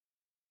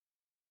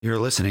You're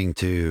listening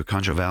to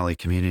Concho Valley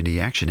Community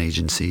Action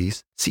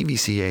Agency's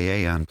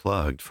CVCAA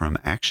Unplugged from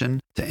Action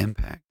to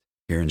Impact.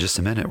 Here in just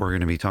a minute, we're going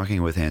to be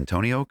talking with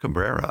Antonio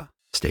Cabrera.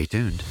 Stay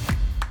tuned.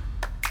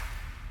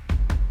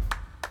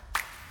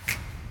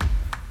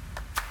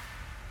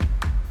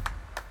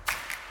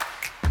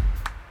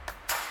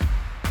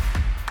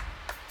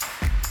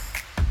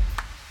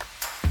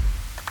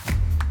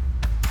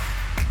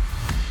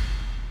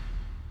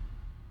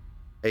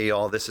 Hey,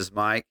 y'all, this is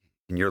Mike,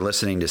 and you're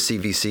listening to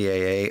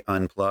CVCAA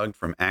Unplugged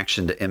from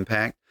Action to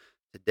Impact.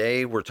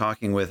 Today, we're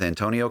talking with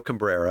Antonio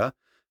Cabrera,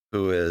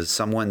 who is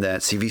someone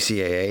that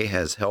CVCAA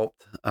has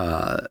helped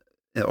over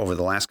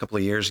the last couple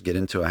of years get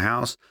into a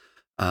house.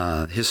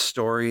 His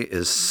story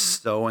is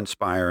so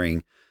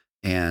inspiring,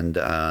 and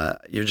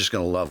you're just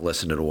going to love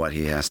listening to what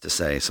he has to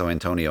say. So,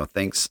 Antonio,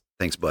 thanks,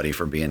 buddy,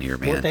 for being here,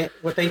 man.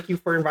 Well, thank you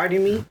for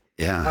inviting me.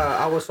 Yeah.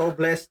 I was so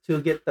blessed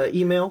to get the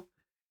email.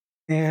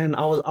 And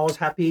I was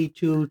happy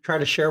to try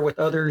to share with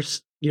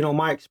others,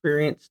 my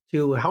experience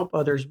to help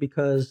others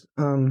because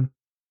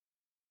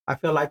I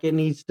feel like it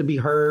needs to be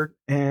heard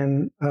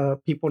and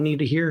people need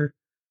to hear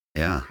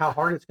how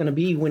hard it's going to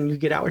be when you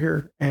get out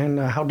here and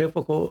how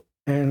difficult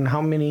and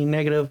how many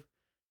negative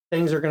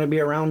things are going to be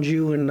around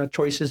you and the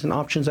choices and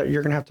options that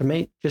you're going to have to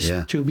make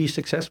just to be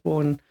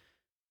successful. And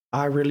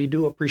I really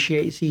do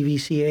appreciate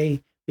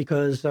CVCA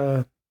because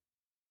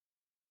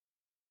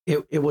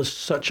it was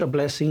such a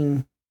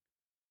blessing,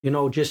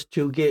 just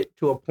to get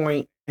to a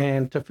point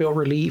and to feel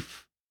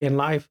relief in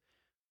life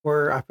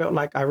where I felt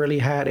like I really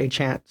had a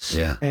chance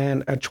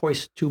and a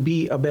choice to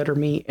be a better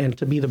me and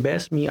to be the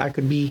best me I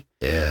could be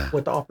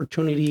with the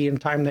opportunity and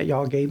time that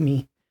y'all gave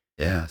me.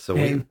 Yeah. So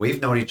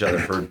we've known each other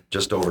for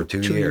just over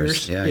 2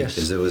 years. Yeah.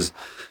 Because it was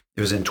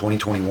in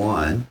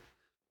 2021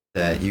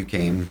 that you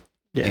came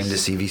to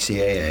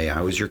CVCAA.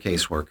 I was your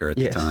caseworker at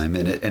the time.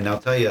 And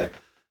I'll tell you,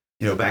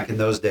 back in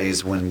those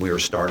days when we were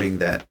starting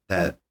that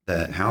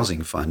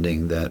housing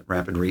funding, that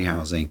rapid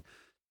rehousing,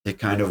 it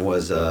kind of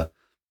was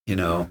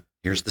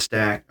here's the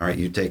stack. All right,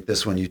 you take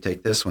this one, you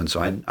take this one.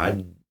 So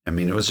I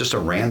mean, it was just a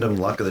random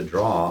luck of the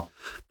draw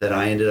that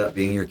I ended up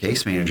being your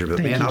case manager.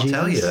 But man,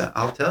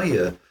 I'll tell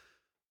you,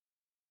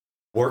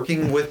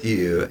 working with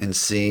you and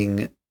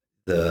seeing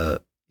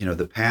the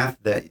path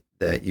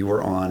that you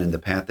were on and the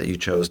path that you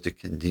chose to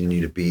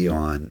continue to be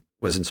on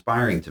was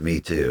inspiring to me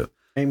too.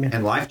 Amen.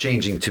 And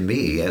life-changing to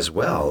me as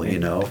well.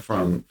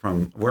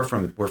 We're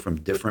from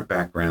different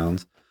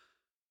backgrounds,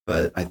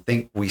 but I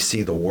think we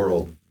see the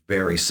world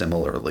very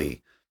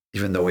similarly,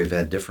 even though we've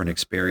had different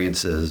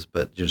experiences.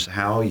 But just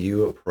how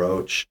you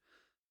approach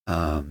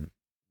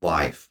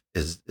life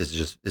is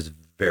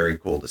very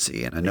cool to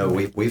see. And I know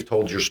we've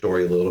told your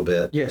story a little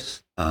bit,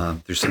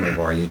 through some of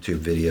our YouTube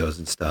videos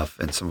and stuff,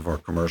 and some of our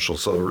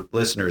commercials. So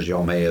listeners,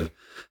 y'all may have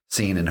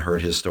seen and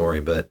heard his story,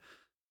 but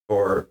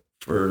for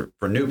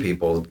new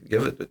people,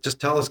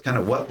 just tell us kind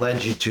of what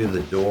led you to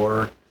the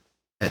door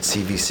at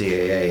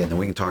CVCAA, and then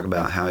we can talk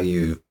about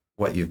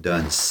what you've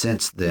done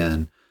since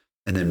then,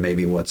 and then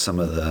maybe what some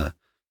of the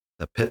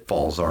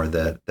pitfalls are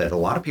that a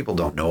lot of people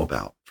don't know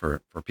about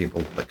for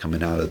people that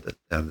coming out of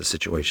the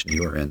situation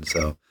you were in.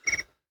 So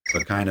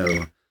kind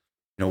of,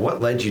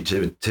 what led you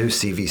to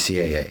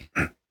CVCAA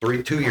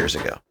 2 years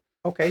ago?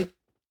 Okay,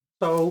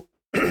 so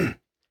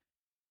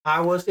I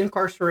was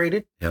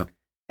incarcerated.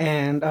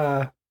 And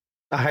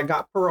I had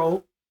got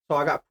parole. So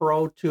I got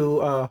paroled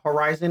to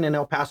Horizon in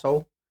El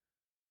Paso,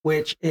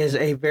 which is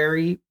a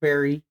very,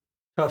 very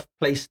tough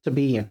place to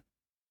be in.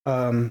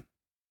 I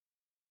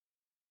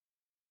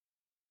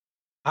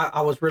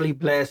was really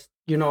blessed,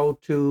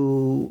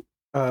 to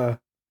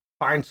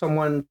find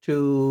someone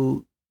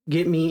to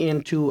get me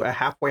into a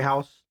halfway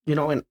house,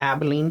 in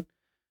Abilene.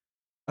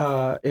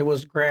 It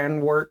was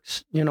Grand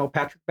Works,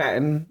 Patrick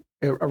Batten,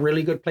 a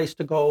really good place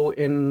to go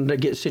and to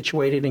get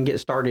situated and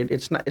get started.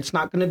 It's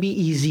not going to be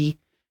easy.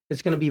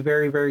 It's going to be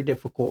very, very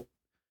difficult.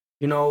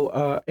 In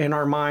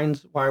our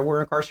minds, while we're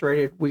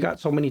incarcerated, we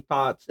got so many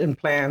thoughts and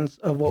plans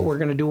of what we're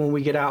going to do when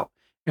we get out,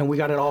 and we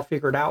got it all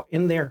figured out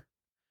in there.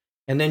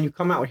 And then you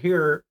come out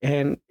here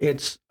and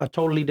it's a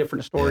totally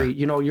different story.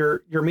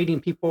 You're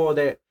meeting people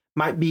that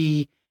might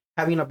be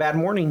having a bad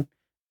morning,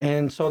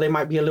 and so they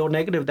might be a little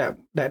negative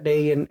that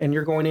day, and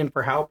you're going in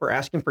for help or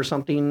asking for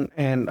something,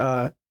 and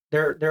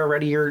they're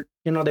already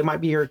they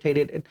might be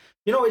irritated. And,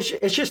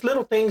 it's just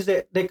little things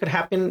that could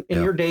happen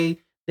in your day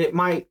that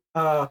might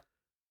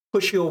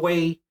push you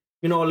away,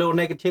 a little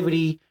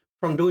negativity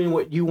from doing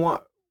what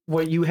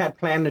you had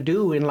planned to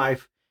do in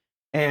life.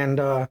 And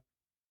I'm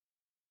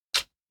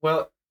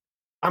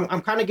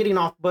kind of getting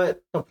off,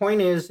 but the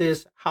point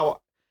is how,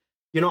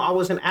 I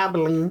was in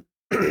Abilene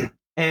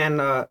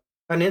and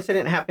an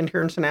incident happened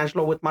here in San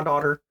Angelo with my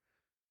daughter.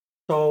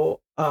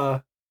 So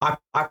I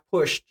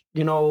pushed,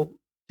 to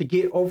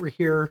get over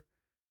here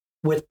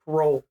with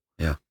parole.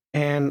 Yeah.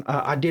 And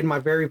I did my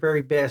very,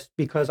 very best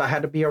because I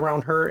had to be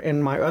around her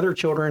and my other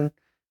children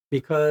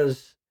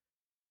because,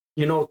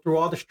 through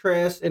all the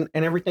stress and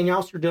everything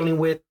else you're dealing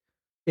with,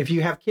 if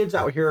you have kids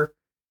out here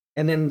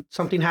and then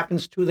something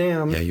happens to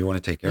them. Yeah, you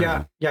want to take care of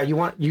them.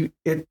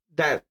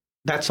 Yeah,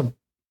 that's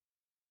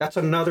that's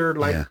another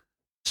like Yeah.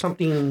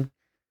 something.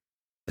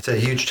 It's a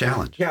huge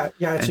challenge. Yeah,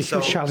 it's a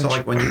huge challenge. So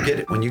like when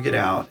you get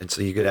out, and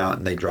so you get out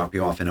and they drop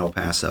you off in El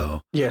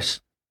Paso.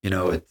 Yes. You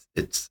know,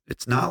 it's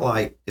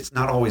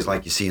not always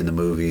like you see in the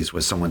movies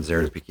where someone's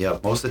there to pick you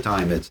up. Most of the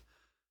time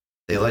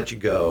they let you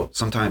go.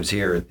 Sometimes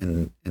here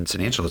in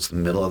San Angelo, it's the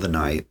middle of the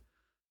night.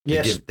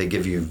 Yes. They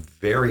give you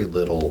very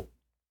little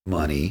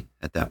money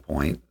at that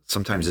point.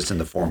 Sometimes it's in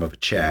the form of a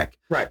check.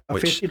 Right. A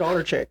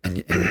 $50 check.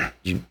 And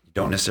you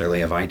don't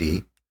necessarily have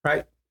ID.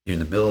 Right. You're in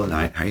the middle of the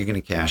night. How are you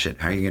going to cash it?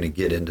 How are you going to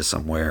get into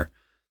somewhere?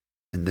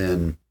 And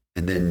then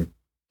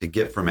to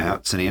get from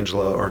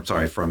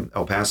from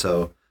El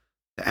Paso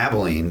to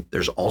Abilene,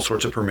 there's all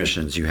sorts of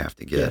permissions you have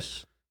to get.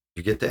 Yes.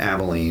 You get to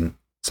Abilene,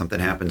 something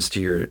happens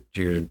to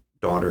your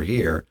daughter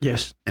here.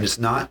 Yes. And it's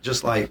not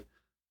just like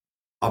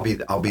I'll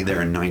be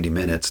there in 90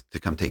 minutes to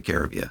come take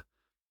care of you.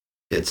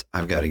 It's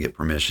I've got to get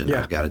permission.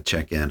 Yeah. I've got to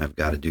check in. I've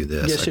got to do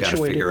this. I've got to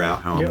situated. figure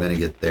out how I'm going to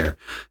get there.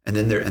 And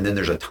then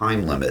there's a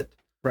time limit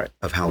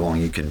of how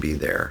long you can be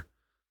there.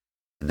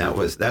 And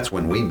that's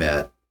when we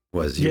met.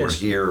 Was you were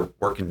here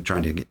working,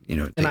 trying to take care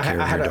of your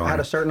daughter. I had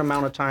a certain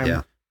amount of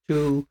time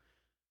to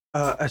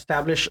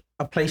establish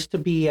a place to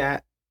be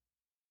at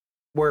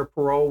where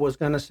parole was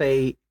going to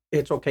say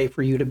it's okay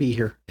for you to be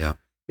here. Yeah.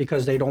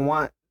 Because they don't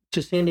want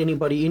to send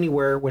anybody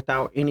anywhere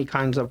without any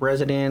kinds of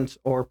residence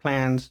or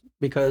plans,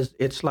 because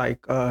it's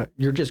like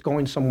you're just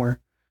going somewhere,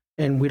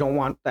 and we don't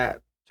want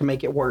that to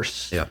make it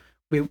worse. Yeah.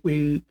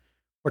 We're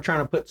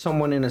trying to put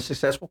someone in a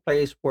successful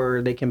place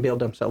where they can build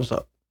themselves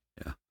up.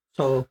 Yeah.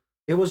 So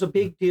it was a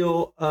big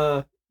deal.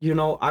 I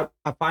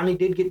finally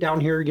did get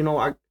down here.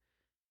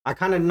 I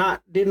kind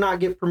of did not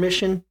get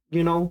permission,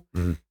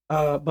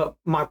 but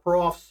my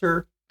parole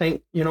officer,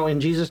 in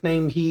Jesus'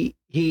 name, he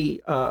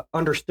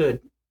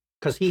understood,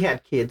 because he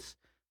had kids.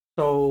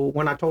 So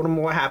when I told him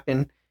what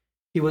happened,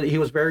 he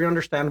was very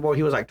understandable.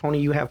 He was like, Tony,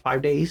 you have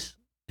 5 days.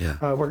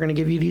 Yeah. We're going to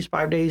give you these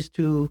 5 days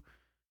to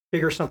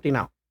figure something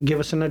out. Give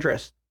us an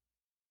address.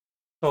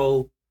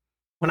 So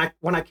when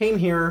I came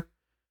here,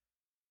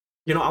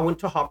 I went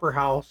to Hopper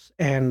House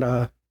and,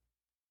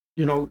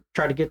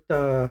 try to get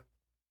the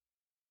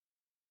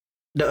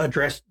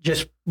address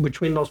just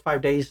between those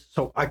 5 days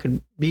so I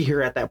could be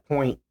here at that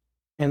point.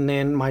 And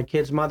then my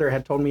kid's mother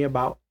had told me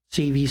about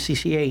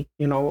CVCCA,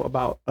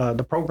 about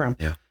the program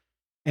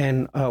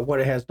and what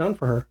it has done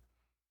for her.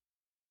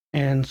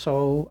 And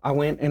so I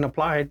went and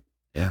applied.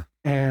 Yeah.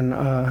 And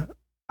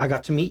I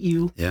got to meet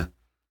you. Yeah.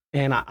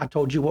 And I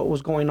told you what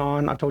was going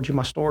on. I told you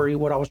my story,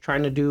 what I was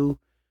trying to do,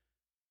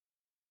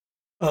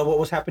 what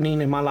was happening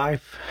in my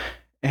life.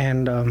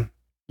 And,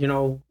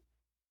 y'all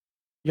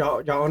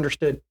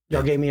understood.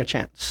 Y'all gave me a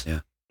chance. Yeah.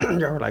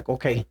 Y'all were like,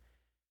 okay.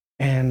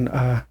 And,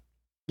 I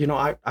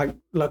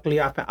luckily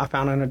I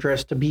found an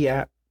address to be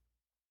at.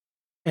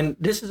 And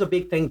this is a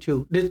big thing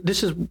too.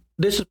 This is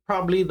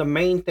probably the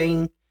main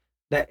thing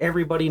that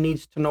everybody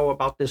needs to know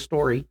about this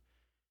story.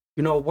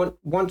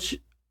 Once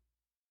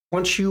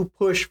you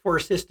push for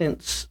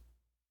assistance,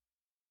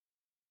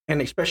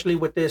 and especially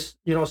with this,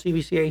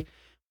 CVCA,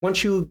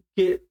 once you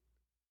get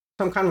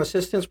some kind of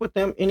assistance with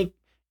them,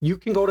 you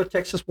can go to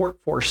Texas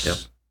Workforce. Yep.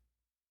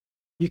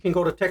 You can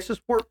go to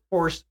Texas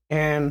Workforce,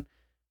 and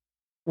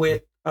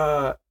with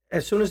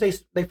as soon as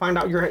they find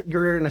out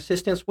you're in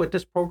assistance with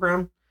this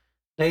program,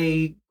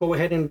 they go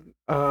ahead and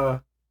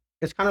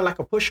it's kind of like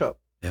a push-up.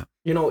 Yeah.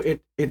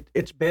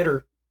 It's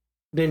better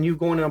than you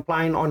going and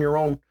applying on your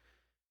own.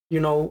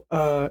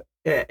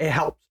 It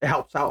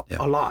helps out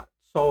a lot.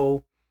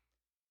 So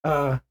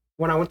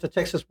when I went to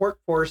Texas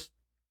Workforce,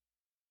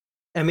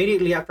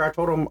 immediately after I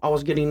told them I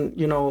was getting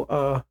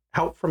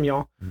help from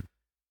y'all,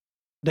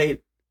 a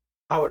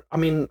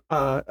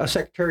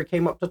secretary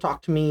came up to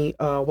talk to me,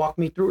 walk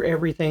me through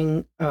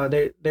everything.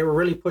 They were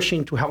really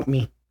pushing to help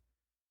me,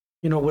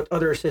 with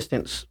other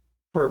assistance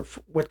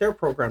with their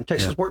program,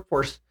 Texas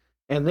Workforce.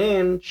 And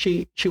then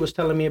she was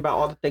telling me about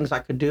all the things I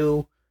could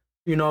do.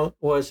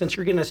 Since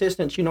you're getting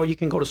assistance, you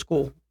can go to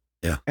school.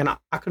 Yeah. And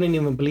I couldn't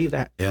even believe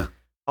that. Yeah.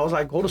 I was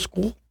like, go to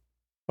school?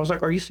 I was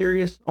like, are you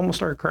serious? Almost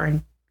started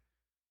crying.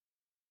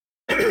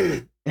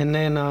 And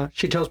then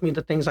she tells me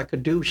the things I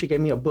could do. She gave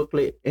me a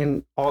booklet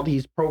and all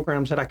these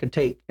programs that I could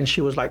take. And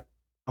she was like,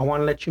 I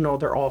want to let you know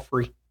they're all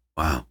free.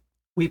 Wow.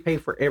 We pay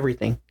for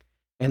everything.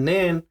 And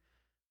then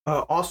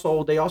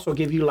they also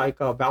give you like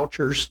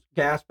vouchers,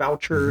 gas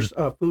vouchers,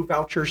 food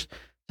vouchers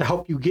to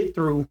help you get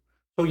through.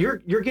 So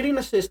you're getting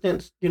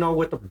assistance,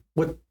 with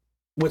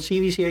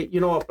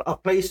CVCA, a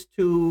place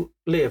to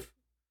live.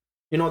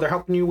 They're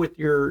helping you with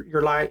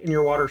your light and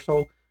your water.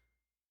 So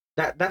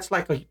that's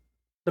like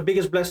the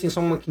biggest blessing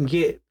someone can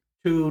get,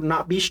 to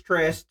not be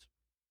stressed,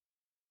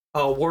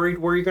 worried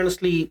where you're going to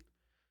sleep.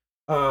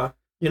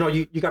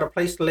 You got a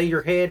place to lay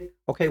your head.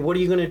 Okay, what are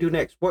you going to do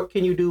next? What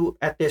can you do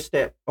at this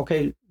step?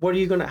 Okay, how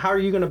are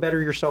you going to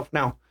better yourself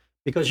now?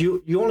 Because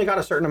you only got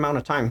a certain amount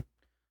of time.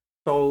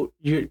 So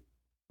you're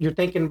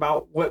thinking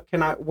about what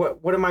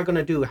am I going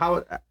to do?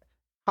 How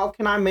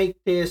can I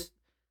make this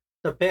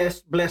the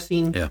best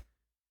blessing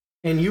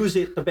and use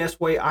it the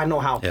best way I know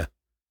how? Yeah.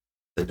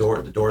 the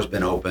door's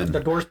been open. The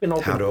door's been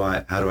open. How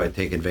do I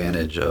take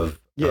advantage of,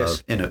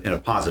 Yes. in a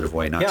positive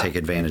way, not take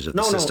advantage of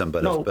the system,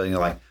 but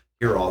like,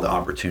 here are all the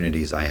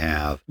opportunities I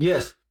have.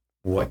 Yes.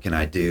 What can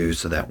I do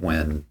so that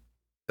when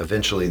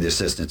eventually the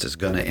assistance is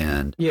going to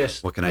end,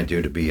 yes, what can I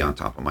do to be on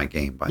top of my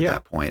game by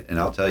that point? And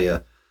I'll tell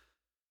you,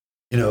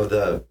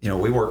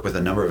 we work with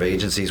a number of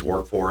agencies.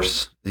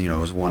 Workforce,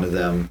 is one of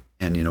them.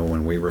 And,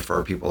 when we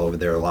refer people over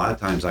there, a lot of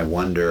times I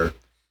wonder,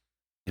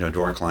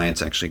 do our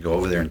clients actually go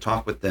over there and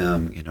talk with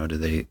them? Do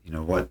they,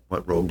 what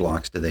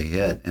roadblocks do they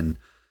hit? And,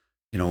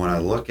 when I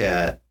look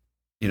at,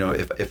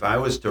 if I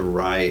was to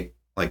write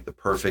like the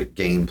perfect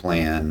game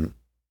plan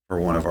for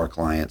one of our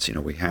clients,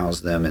 we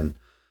house them, and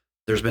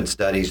there's been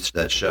studies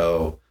that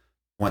show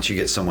once you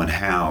get someone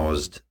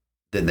housed,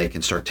 then they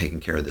can start taking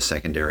care of the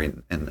secondary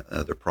and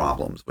other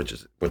problems, which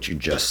is what you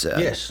just said.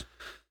 Yes.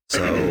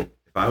 So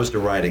if I was to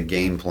write a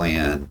game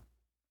plan,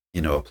 a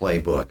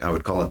playbook, I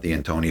would call it the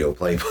Antonio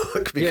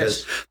playbook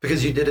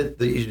because you did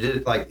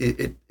it like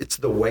it's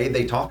the way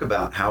they talk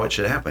about how it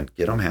should happen.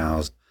 Get them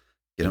housed,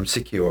 get them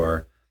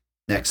secure.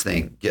 Next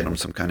thing, get them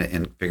some kind of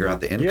figure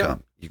out the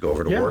income. You go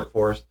over to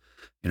Workforce,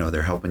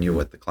 they're helping you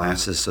with the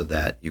classes so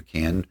that you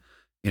can,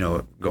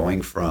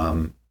 going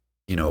from,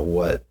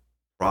 what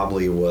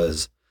probably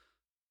was,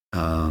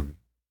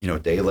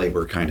 day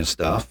labor kind of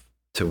stuff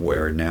to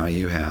where now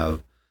you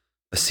have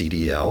a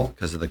CDL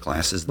because of the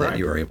classes that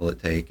you were able to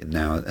take, and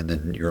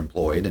then you're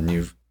employed and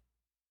you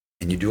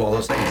do all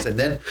those things, and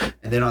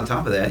then on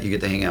top of that, you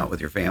get to hang out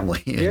with your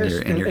family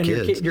and your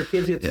kids. Your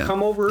kids get to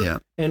come over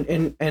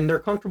and they're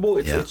comfortable.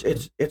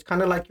 It's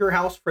kind of like your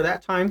house for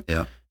that time.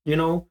 Yeah.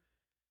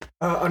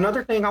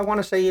 Another thing I want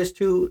to say is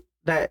too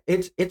that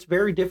it's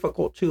very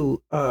difficult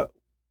to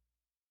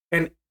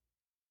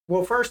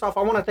first off,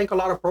 I want to thank a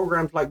lot of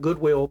programs like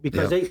Goodwill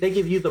because they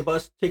give you the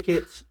bus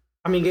tickets.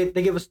 I mean,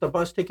 they give us the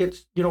bus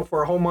tickets,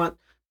 for a whole month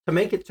to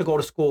make it to go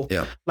to school.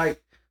 Yeah.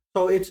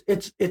 So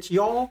it's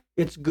y'all,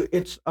 it's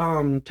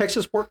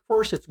Texas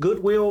Workforce, it's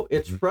Goodwill,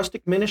 it's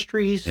Rustic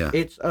Ministries,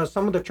 it's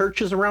some of the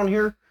churches around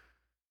here,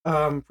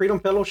 Freedom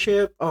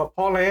Fellowship,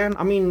 Paul Ann.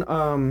 I mean,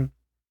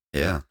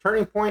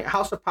 Turning Point,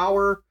 House of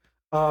Power,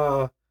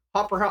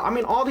 Hopper House. I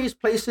mean, all these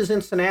places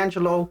in San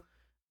Angelo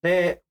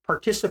that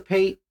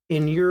participate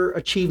in your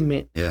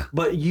achievement. Yeah.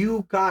 But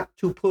you got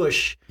to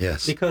push.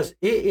 Yes. Because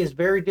it is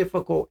very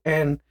difficult,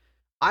 and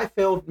I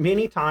failed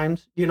many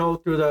times.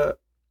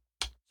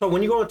 So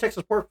when you go to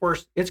Texas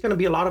Workforce, it's going to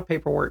be a lot of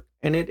paperwork,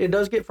 and it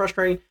does get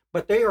frustrating,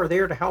 but they are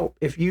there to help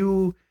if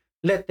you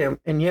let them.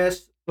 And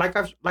yes, like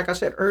I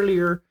said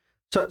earlier,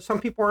 so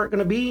some people aren't going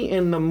to be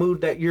in the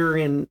mood that you're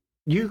in.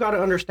 You got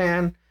to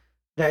understand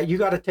that you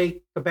got to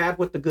take the bad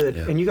with the good,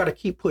 and you got to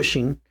keep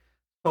pushing.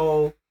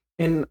 So,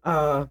 and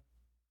a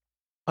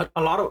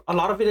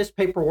lot of it is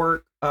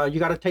paperwork. You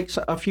got to take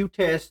a few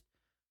tests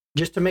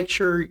just to make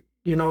sure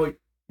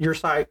your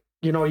site,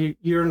 you're in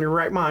your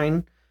right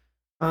mind.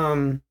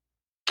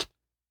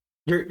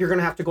 You're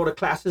gonna have to go to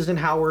classes in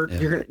Howard.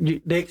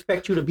 They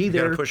expect you to be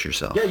there. You gotta push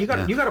yourself. Yeah, you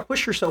gotta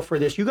push yourself for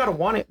this. You gotta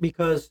want it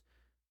because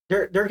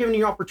they're giving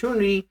you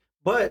opportunity,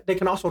 but they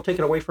can also take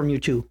it away from you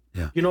too.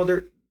 Yeah.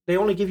 They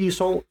only give you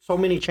so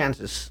many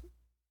chances.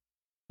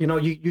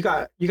 You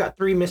got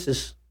 3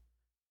 misses.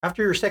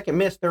 After your second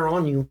miss, they're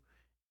on you.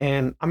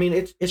 And I mean,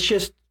 it's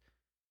just,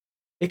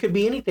 it could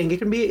be anything.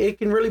 It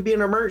can really be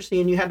an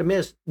emergency and you had to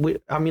miss.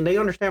 I mean, they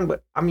understand,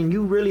 but I mean,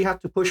 you really have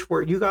to push for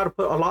it. You got to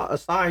put a lot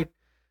aside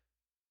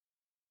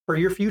for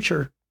your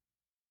future.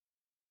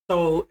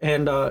 So,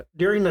 and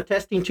during the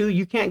testing too,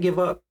 you can't give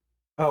up.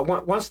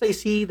 Once they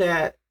see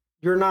that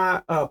you're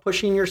not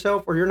pushing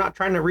yourself or you're not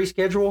trying to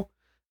reschedule,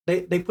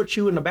 they put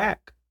you in the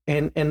back.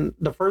 And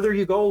the further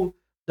you go,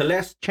 the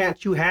less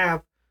chance you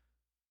have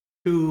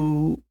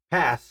to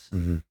pass.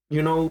 Mm-hmm.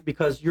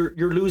 Because you're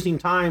losing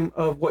time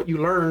of what you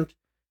learned,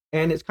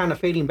 and it's kind of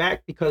fading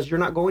back because you're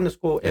not going to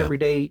school every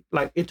day.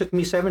 Like it took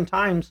me 7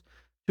 times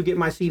to get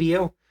my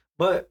CDL,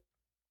 but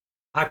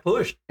I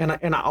pushed and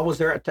I was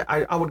there.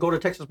 I would go to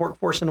Texas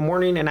Workforce in the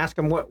morning and ask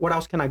them what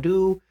else can I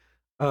do,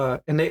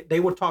 and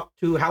they would talk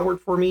to Howard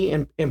for me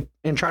and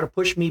try to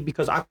push me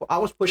because I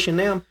was pushing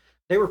them.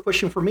 They were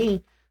pushing for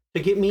me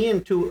to get me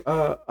into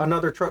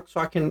another truck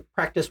so I can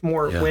practice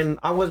more. When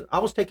I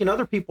was taking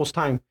other people's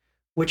time,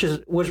 which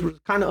was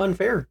kind of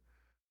unfair.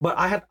 But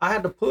I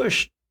had to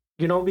push,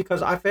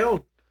 because I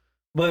failed.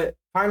 But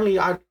finally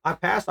I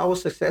passed. I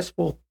was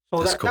successful.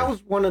 So that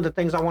was one of the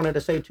things I wanted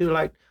to say too.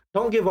 Like,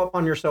 don't give up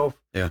on yourself.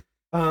 Yeah.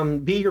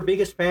 Be your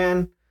biggest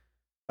fan.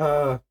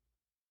 Take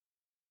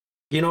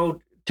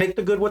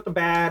the good with the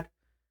bad.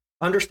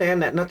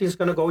 Understand that nothing's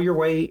going to go your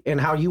way and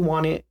how you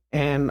want it.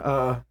 And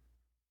I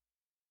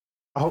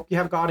hope you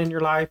have God in your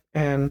life.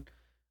 And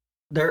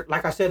there,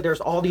 like I said,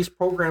 there's all these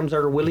programs that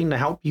are willing to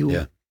help you.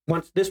 Yeah.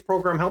 Once this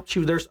program helps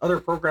you, there's other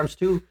programs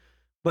too.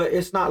 But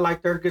it's not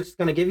like they're just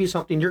going to give you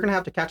something. You're going to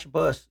have to catch a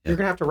bus. Yeah. You're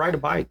going to have to ride a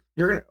bike.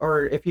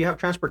 Or if you have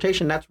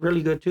transportation, that's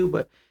really good too.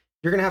 But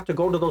you're going to have to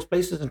go to those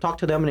places and talk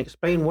to them and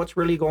explain what's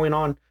really going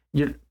on.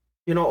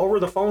 Over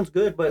the phone's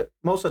good, but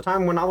most of the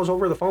time when I was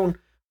over the phone,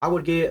 I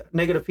would get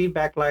negative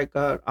feedback like,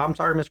 I'm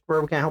sorry, Mr.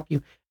 Cabrera, we can't help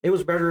you. It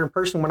was better in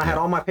person when I had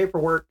all my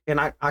paperwork and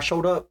I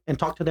showed up and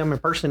talked to them in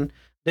person.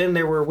 Then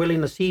they were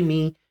willing to see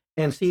me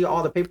and see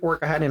all the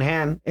paperwork I had in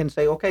hand and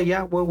say, okay,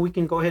 yeah, well, we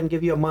can go ahead and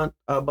give you a month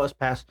bus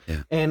pass.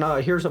 Yeah. And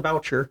here's a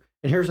voucher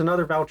and here's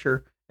another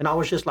voucher. And I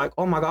was just like,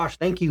 oh my gosh,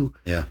 thank you.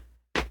 Yeah.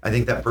 I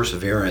think that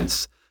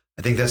perseverance,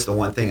 I think that's the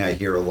one thing I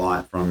hear a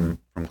lot from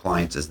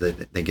clients is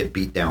that they get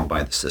beat down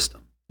by the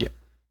system. Yeah.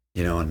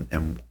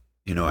 And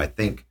I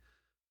think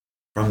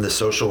from the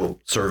social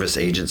service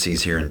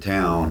agencies here in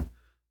town,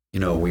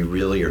 we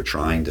really are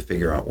trying to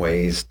figure out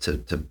ways to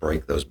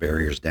break those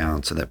barriers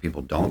down so that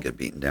people don't get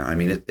beaten down. I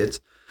mean,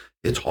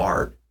 it's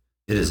hard.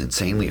 It is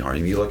insanely hard.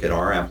 If you look at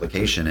our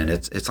application and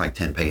it's like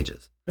 10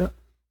 pages. Yeah.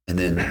 And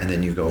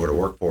then you go over to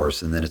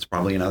Workforce and then it's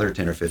probably another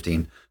 10 or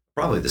 15,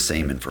 probably the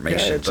same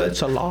information. Yeah,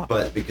 it's a lot.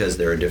 But because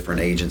they're a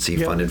different agency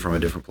funded from a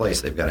different place,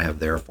 they've got to have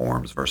their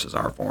forms versus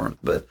our forms.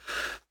 But,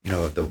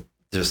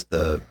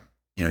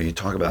 you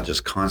talk about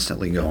just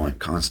constantly going,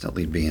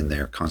 constantly being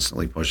there,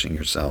 constantly pushing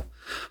yourself.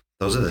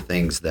 Those are the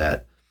things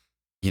that,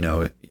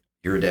 you're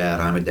a dad,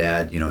 I'm a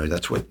dad,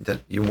 that's what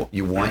that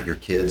you want your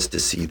kids to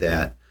see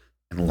that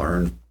and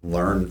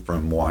learn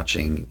from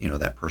watching,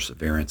 that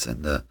perseverance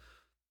and the,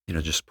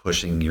 just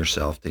pushing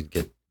yourself to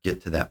get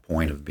to that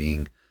point of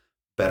being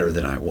better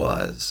than I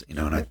was, and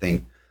I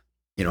think,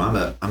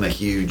 I'm a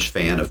huge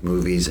fan of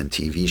movies and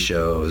TV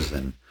shows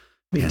and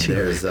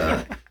there's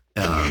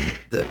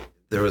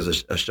there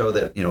was a show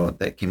that,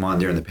 that came on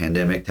during the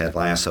pandemic, Ted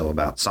Lasso,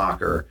 about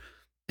soccer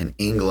in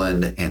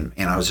England. And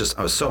I was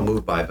so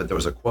moved by it, but there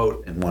was a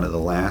quote in one of the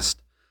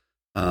last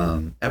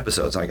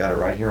episodes. I got it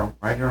right here on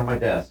my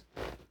desk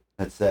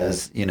that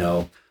says,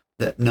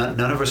 that none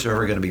of us are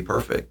ever going to be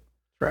perfect.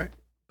 Right.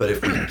 But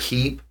if we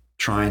keep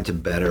trying to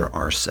better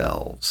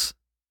ourselves,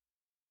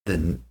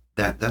 then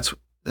that's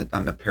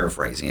I'm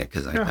paraphrasing it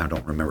because I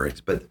don't remember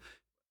it. But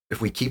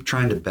if we keep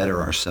trying to better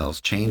ourselves,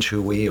 change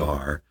who we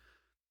are,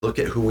 look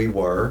at who we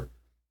were,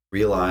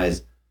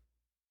 realize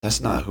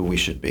that's not who we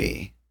should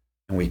be,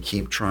 and we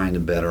keep trying to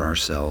better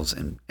ourselves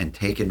and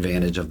take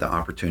advantage of the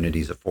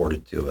opportunities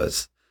afforded to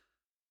us,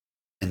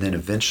 and then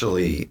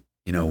eventually,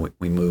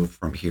 we move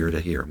from here to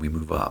here, and we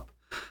move up,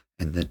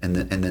 and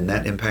then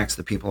that impacts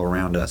the people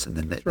around us, and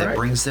then that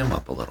brings them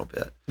up a little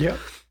bit. Yeah.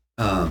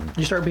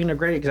 You start being a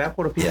great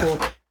example to people,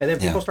 and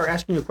then people start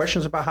asking you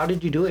questions about how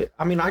did you do it.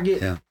 I mean,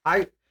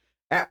 I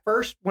at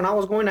first when I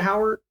was going to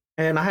Howard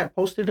and I had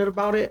posted it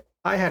about it,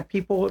 I had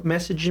people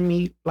messaging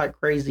me like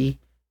crazy,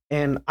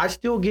 and I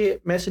still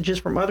get messages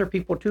from other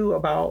people too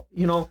about,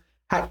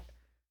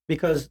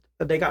 because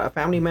they got a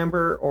family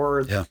member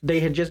or they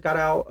had just got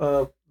out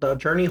of the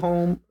Journey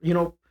Home,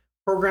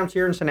 programs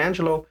here in San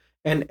Angelo,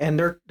 and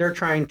they're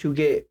trying to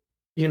get,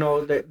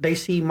 they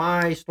see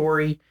my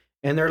story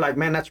and they're like,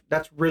 man,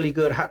 that's really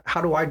good.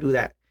 How do I do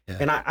that? Yeah.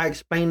 And I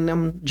explain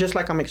them just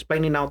like I'm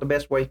explaining now the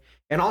best way.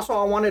 And also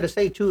I wanted to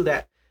say too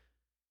that,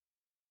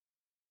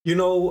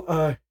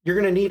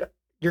 you're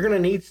gonna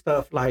need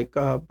stuff like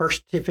birth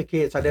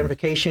certificates,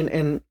 identification,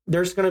 and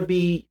there's gonna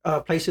be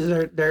places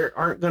that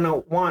aren't gonna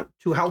want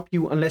to help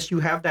you unless you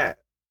have that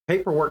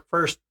paperwork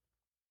first,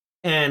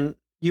 and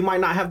you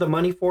might not have the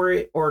money for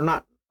it, or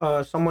not.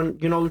 Someone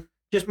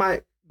just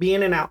might be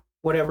in and out,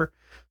 whatever.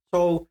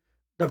 So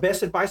the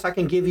best advice I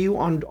can give you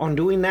on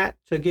doing that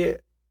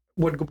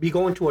would be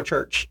going to a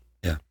church,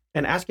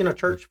 and asking a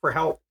church for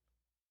help.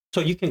 So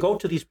you can go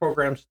to these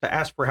programs to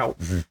ask for help.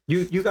 Mm-hmm.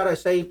 You got to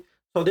say,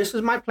 so this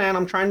is my plan.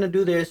 I'm trying to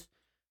do this,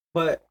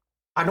 but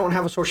I don't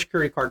have a Social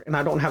Security card and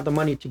I don't have the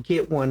money to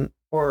get one,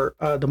 or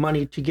the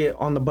money to get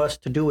on the bus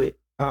to do it.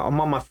 I'm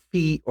on my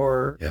feet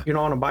or,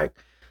 on a bike,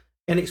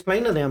 and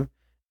explain to them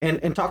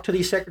and talk to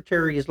these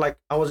secretaries. Like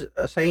I was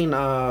saying,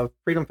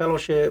 Freedom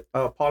Fellowship,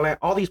 Paul,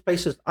 all these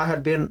places I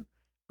had been,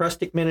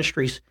 Rustic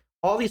Ministries,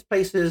 all these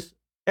places,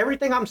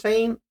 everything I'm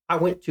saying, I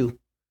went to.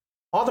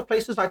 All the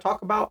places I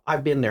talk about,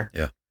 I've been there.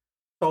 Yeah.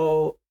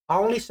 So I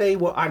only say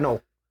what I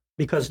know,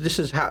 because this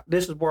is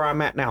where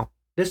I'm at now.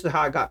 This is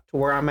how I got to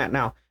where I'm at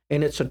now.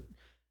 And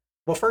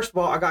first of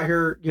all, I got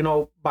here,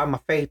 by my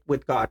faith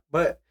with God,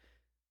 but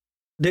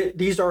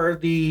these are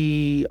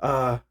the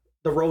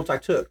roads I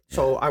took. Yeah.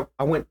 So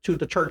I went to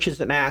the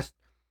churches and asked,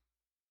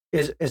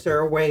 is there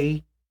a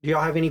way, do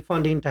y'all have any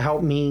funding to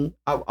help me?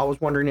 I was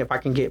wondering if I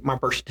can get my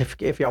birth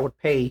certificate, if y'all would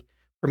pay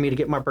for me to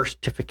get my birth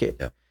certificate.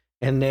 Yeah.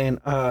 And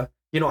then,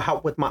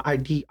 help with my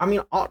ID. I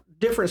mean, all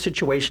different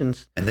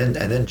situations. And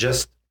then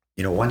just,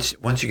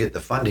 once you get the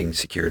funding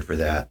secured for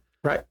that,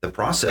 right, the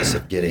process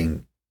of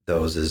getting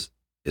those is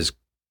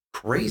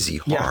crazy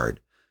hard.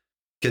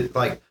 Yeah.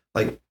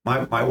 Like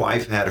my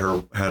wife had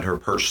her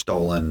purse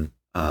stolen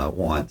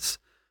once,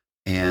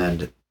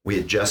 and we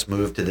had just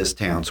moved to this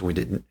town, so we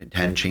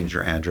hadn't changed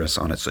her address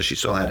on it. So she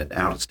still had an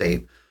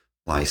out-of-state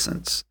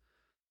license,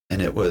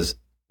 and it was,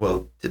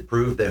 well, to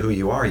prove that who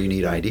you are, you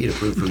need ID to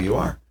prove who you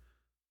are.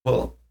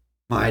 Well,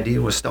 my ID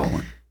was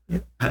stolen.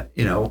 Yeah.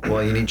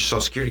 Well, you need your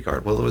Social Security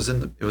card. Well, it was in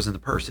the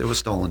purse. It was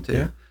stolen too.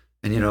 Yeah.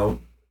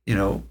 And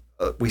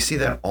we see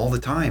that all the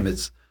time.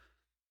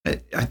 I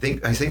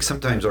think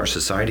sometimes our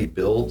society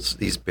builds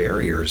these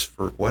barriers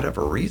for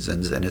whatever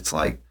reasons, and it's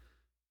like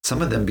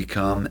some of them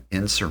become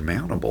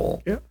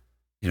insurmountable. Yeah.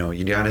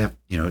 You got to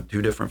have,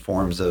 two different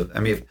forms of. I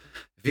mean, if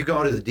you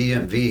go to the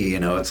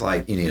DMV, it's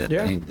like you need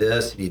you need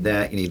this, you need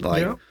that, you need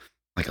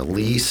like a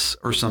lease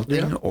or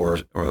something, or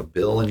a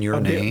bill in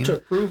your name to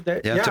prove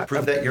that. Yeah, to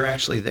prove that you're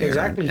actually there.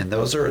 Exactly. And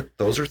those are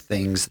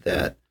things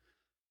that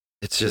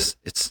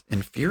it's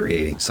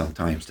infuriating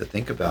sometimes to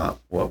think about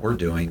what we're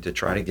doing to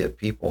try to get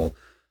people,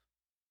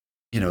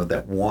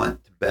 that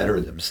want to better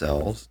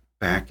themselves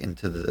back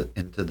into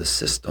the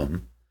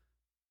system.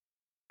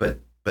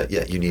 But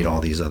yet you need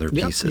all these other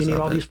pieces. You need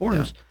all these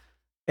forms.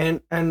 Yeah.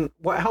 And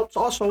what helps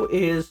also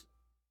is,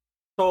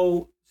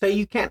 so say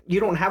you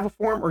don't have a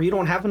form or you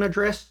don't have an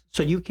address,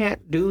 so you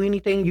can't do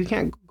anything, you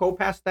can't go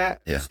past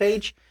that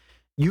stage.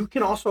 You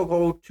can also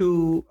go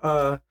to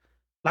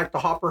like the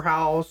Hopper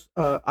House.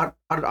 I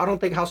don't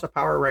think House of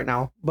Power right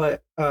now,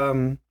 but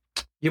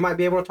you might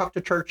be able to talk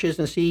to churches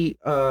and see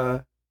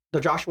the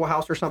Joshua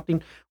House or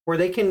something, where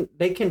they can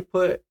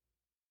put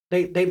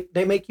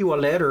they make you a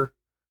letter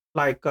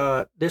like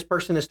this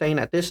person is staying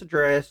at this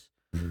address,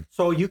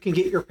 so you can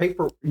get your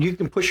you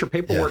can push your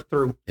paperwork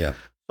through. Yeah.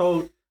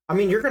 So I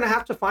mean, you're gonna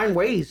have to find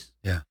ways.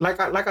 Yeah. Like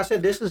I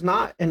said, this is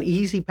not an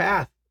easy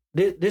path.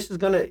 This is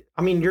gonna.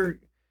 I mean,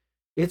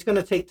 it's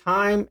gonna take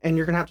time, and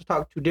you're gonna have to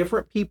talk to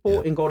different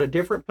people and go to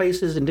different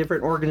places and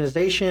different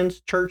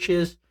organizations,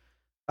 churches.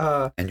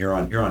 And you're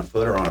on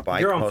foot or on a bike.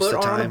 You're on most foot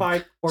of the or time. on a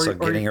bike, so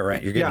getting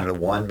around, you're getting to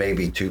one,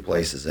 maybe two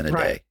places in a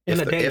day.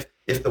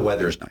 If the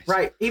weather's nice.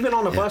 Right. Even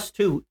on a bus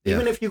too.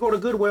 Even if you go to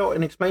Goodwill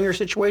and explain your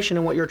situation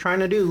and what you're trying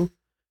to do,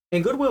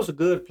 and Goodwill's a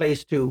good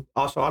place too.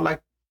 Also, I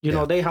like,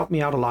 they help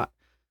me out a lot.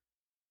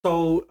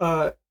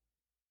 So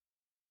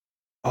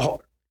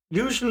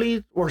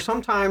usually, or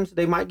sometimes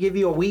they might give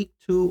you a week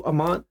to a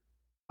month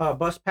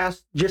bus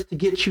pass just to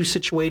get you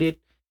situated.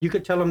 You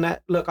could tell them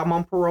that, look, I'm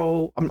on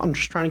parole. I'm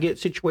just trying to get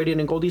situated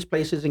and go these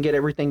places and get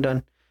everything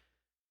done.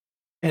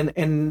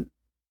 And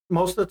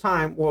most of the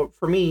time, well,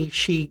 for me,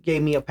 she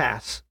gave me a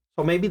pass.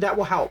 So maybe that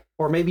will help.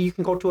 Or maybe you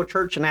can go to a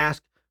church and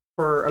ask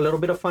for a little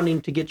bit of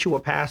funding to get you a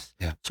pass.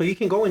 Yeah. So you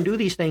can go and do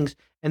these things.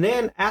 And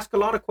then ask a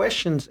lot of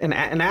questions and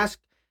ask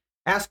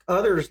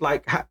others,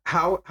 like,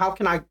 how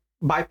can I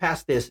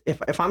bypass this?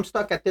 If I'm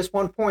stuck at this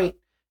one point,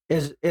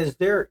 is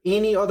there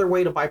any other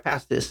way to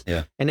bypass this?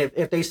 Yeah. And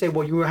if they say,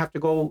 well, you have to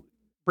go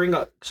bring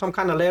up some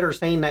kind of letter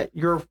saying that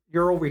you're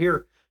over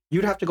here,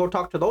 you'd have to go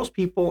talk to those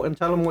people and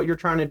tell them what you're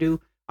trying to do.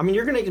 I mean,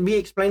 you're going to be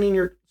explaining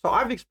so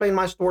I've explained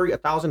my story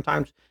 1,000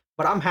 times,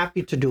 but I'm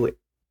happy to do it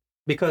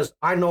because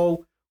I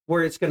know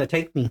where it's going to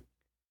take me.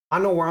 I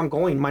know where I'm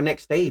going, my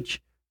next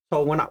stage.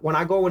 So when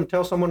I go and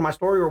tell someone my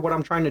story or what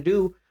I'm trying to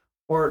do,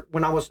 or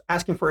when I was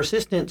asking for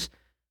assistance,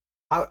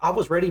 I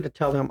was ready to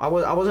tell them. I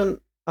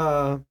wasn't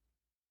trying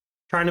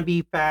to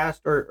be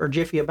fast or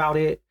jiffy about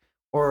it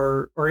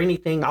or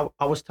anything.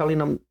 I was telling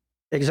them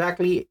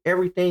exactly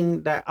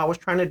everything that I was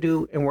trying to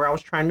do and where I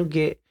was trying to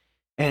get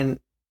and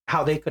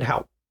how they could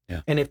help.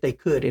 Yeah. And if they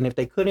could, and if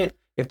they couldn't,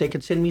 if they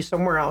could send me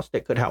somewhere else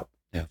that could help.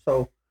 Yeah.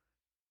 So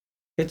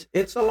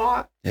it's a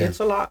lot. Yeah. It's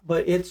a lot,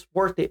 but it's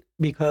worth it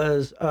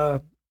because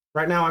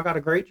right now I got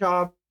a great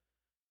job.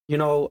 I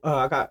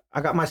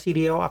got my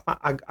CDL.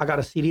 I got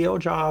a CDL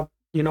job,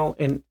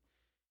 and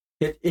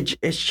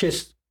it's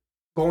just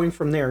going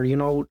from there,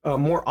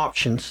 more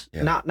options.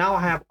 Yeah. Now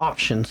I have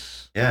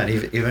options. Yeah.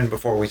 And even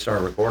before we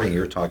started recording, you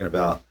were talking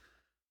about,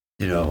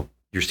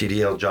 your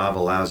CDL job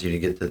allows you to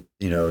get to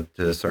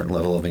a certain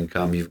level of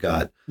income. You've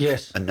got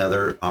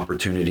another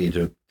opportunity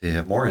to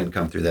have more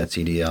income through that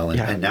CDL.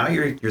 And now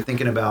you're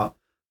thinking about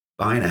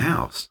buying a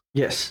house.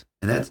 Yes.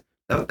 And that's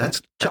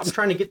I'm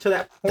trying to get to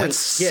that point. That's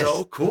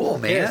so cool,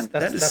 man. Yes,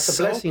 that's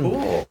a blessing.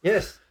 Cool.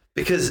 Yes.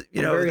 Because,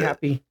 I'm very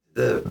happy.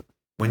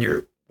 When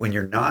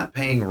you're not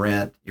paying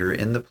rent, you're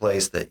in the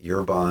place that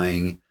you're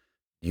buying,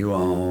 you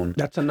own.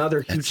 That's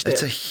another huge step.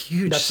 That's a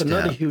huge step.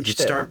 Another huge you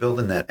step. Start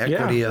building that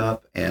equity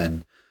up,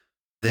 and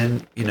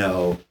then,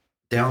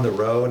 down the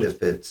road,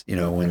 if it's,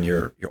 when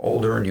you're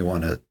older and you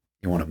want to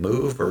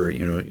move, or,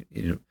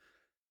 you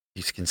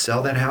can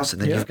sell that house,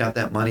 and then you've got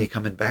that money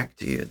coming back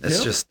to you.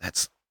 That's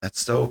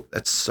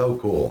that's so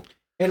cool.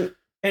 And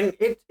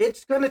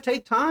it's going to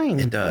take time.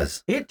 It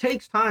does. It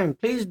takes time.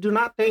 Please do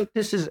not think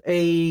this is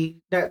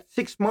that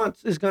 6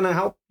 months is going to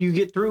help you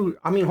get through.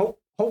 I mean,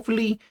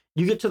 hopefully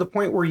you get to the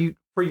point where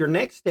for your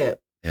next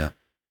step. Yeah.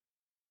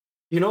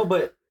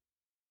 But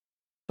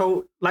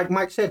so like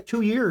Mike said,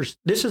 2 years.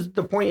 This is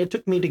the point it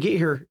took me to get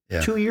here.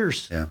 Yeah. 2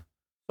 years. Yeah.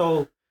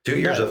 So 2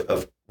 years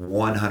of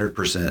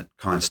 100%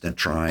 constant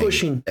trying,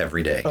 pushing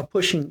every day.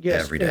 Pushing,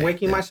 yes, every day, and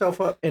waking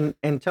myself up and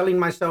telling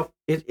myself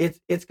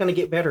it's going to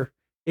get better.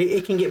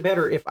 It can get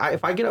better if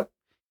I get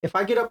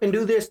up and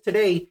do this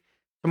today.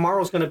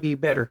 Tomorrow's going to be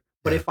better.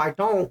 But if I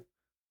don't,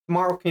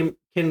 tomorrow can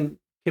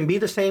be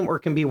the same or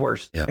can be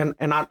worse. Yeah.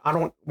 And I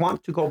don't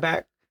want to go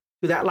back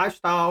to that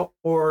lifestyle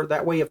or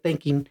that way of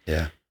thinking.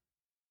 Yeah.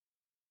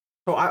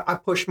 So I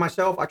push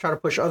myself. I try to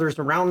push others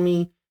around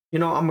me.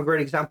 I'm a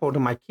great example to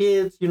my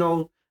kids.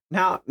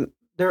 Now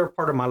they're a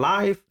part of my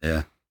life.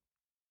 Yeah.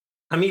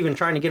 I'm even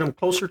trying to get them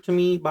closer to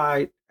me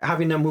by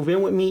having them move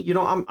in with me.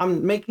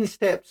 I'm making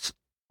steps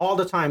all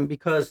the time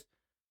because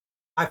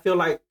I feel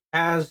like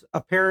as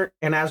a parent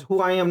and as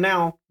who I am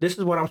now, this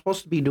is what I'm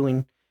supposed to be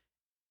doing.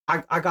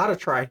 I gotta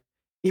try,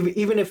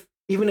 even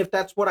if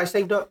that's what I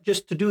saved up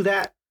just to do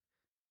that.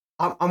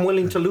 I'm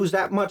willing to lose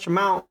that much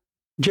amount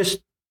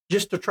just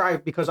to try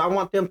because I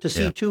want them to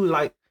see too.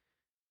 Like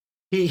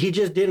he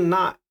just did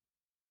not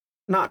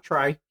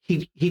try.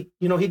 He he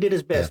did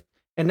his best,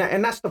 and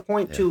that's the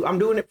point too. I'm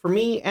doing it for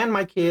me and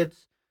my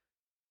kids,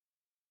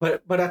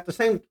 but at the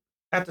same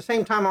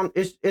time,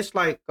 it's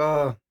like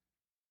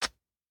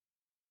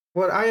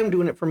what I am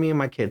doing it for me and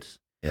my kids.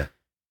 Yeah,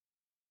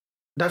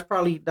 that's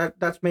probably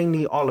that's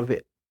mainly all of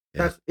it.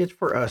 Yeah. It's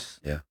for us.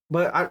 Yeah,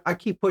 but I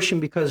keep pushing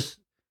because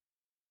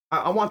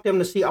I want them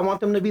to see. I want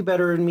them to be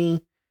better than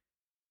me.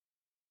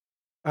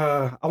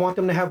 I want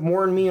them to have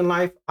more in me in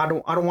life. I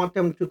don't want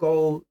them to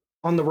go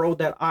on the road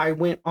that I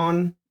went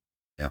on.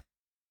 Yeah.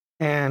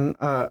 And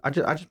I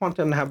just want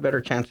them to have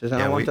better chances,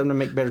 and I want them to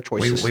make better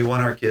choices. We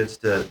want our kids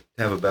to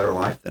have a better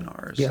life than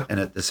ours. Yeah.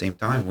 And at the same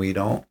time, we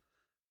don't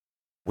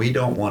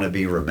want to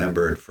be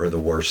remembered for the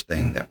worst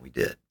thing that we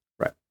did.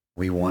 Right.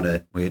 We want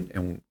to,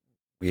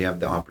 we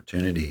have the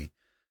opportunity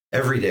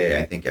every day.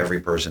 I think every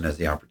person has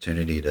the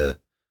opportunity to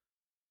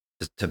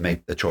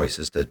make the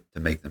choices to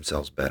make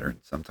themselves better.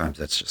 Sometimes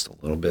that's just a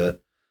little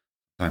bit,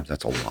 sometimes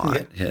that's a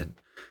lot. Yeah.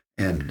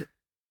 And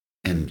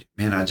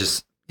man, I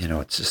just,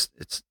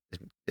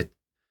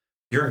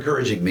 you're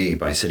encouraging me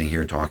by sitting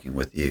here talking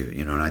with you,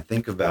 and I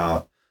think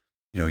about,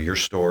 your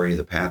story,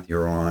 the path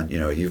you're on.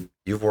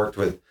 You've worked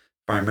with,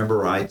 if I remember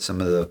right,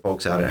 some of the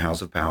folks out at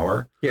House of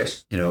Power.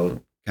 Yes.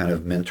 Kind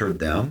of mentored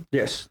them.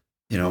 Yes.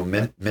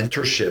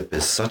 Mentorship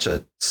is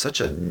such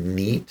a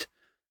neat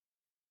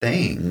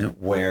thing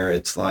where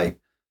it's like,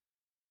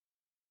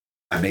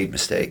 I made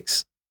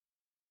mistakes,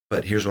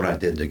 but here's what I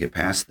did to get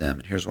past them,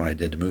 and here's what I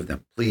did to move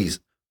them. Please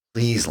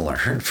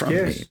learn from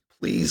me.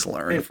 Please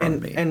learn from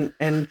me.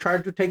 And try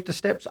to take the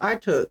steps I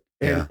took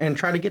and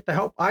try to get the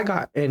help I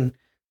got. And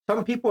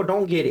some people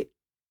don't get it.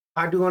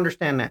 I do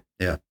understand that.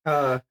 Yeah.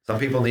 Some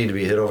people need to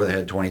be hit over the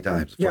head 20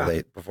 times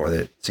before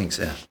they sinks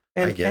in.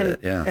 I get it.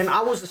 Yeah. And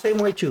I was the same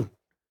way too.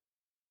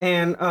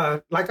 And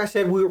like I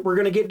said, we're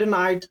going to get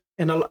denied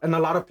in a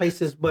lot of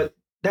places, but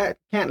that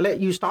can't let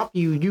you stop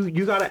you.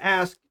 You got to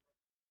ask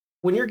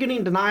when you're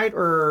getting denied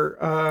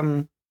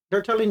or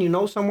they're telling you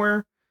no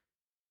somewhere.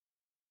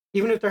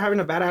 Even if they're having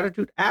a bad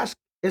attitude, ask,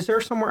 is there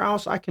somewhere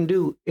else I can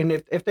do? And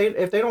if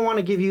they don't want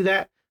to give you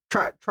that,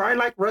 try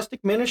like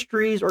Rustic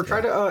Ministries or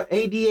try to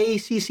ADA,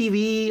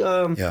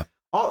 CCV,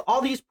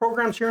 all these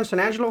programs here in San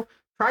Angelo.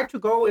 Try to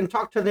go and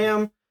talk to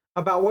them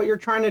about what you're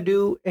trying to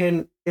do,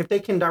 and if they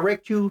can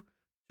direct you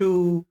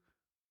to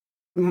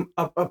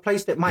a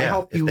place that might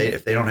help you.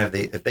 If they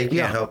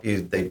can't help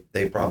you,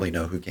 they probably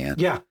know who can.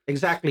 Yeah,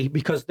 exactly.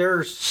 Because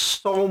there's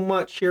so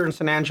much here in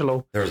San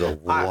Angelo. There's a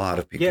lot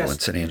of people in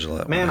San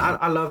Angelo. Man,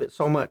 I love it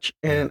so much,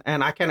 and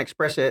I can't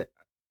express it.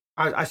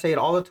 I say it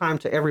all the time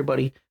to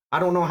everybody. I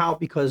don't know how,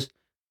 because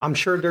I'm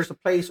sure there's a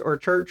place or a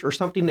church or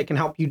something that can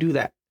help you do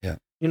that. Yeah.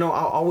 I'll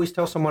always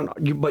tell someone,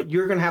 but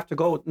you're going to have to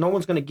go. No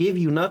one's going to give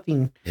you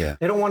nothing. Yeah.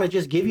 They don't want to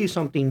just give you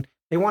something.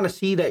 They want to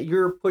see that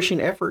you're pushing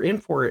effort in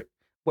for it,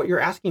 what you're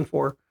asking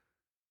for.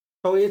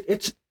 So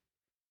it's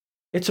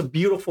a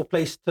beautiful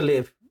place to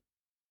live.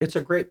 It's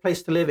a great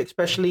place to live,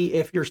 especially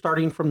if you're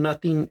starting from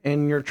nothing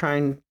and you're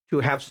trying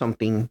to have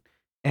something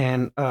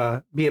and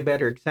be a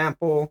better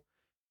example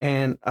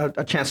and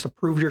a chance to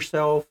prove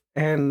yourself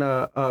and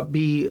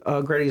be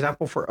a great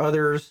example for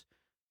others.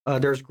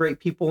 There's great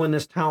people in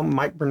this town.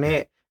 Mike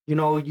Burnett,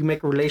 you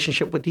make a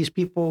relationship with these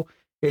people.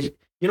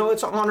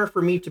 It's an honor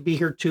for me to be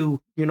here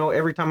too.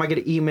 Every time I get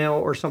an email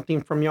or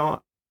something from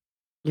y'all,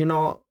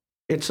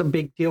 it's a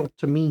big deal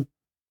to me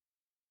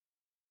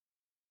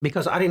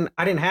because I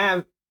didn't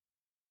have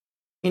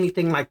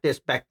anything like this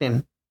back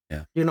then.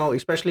 Yeah.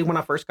 Especially when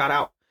I first got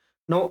out.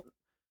 No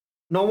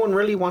one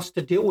really wants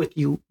to deal with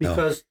you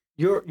because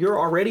you're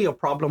already a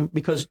problem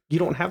because you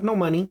don't have no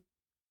money.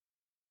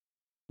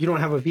 You don't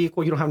have a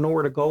vehicle. You don't have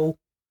nowhere to go.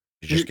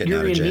 You're just getting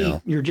out of jail.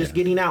 Need. You're just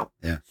getting out.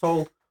 Yeah.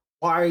 So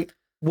why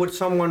would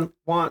someone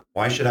want?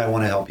 Why should I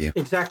want to help you?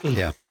 Exactly.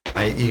 Yeah.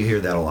 You hear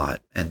that a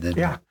lot, and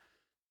then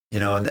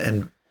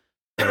and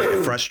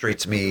it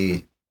frustrates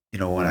me.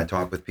 When I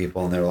talk with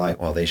people and they're like,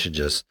 "Well, they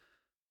just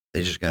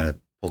got to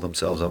pull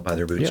themselves up by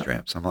their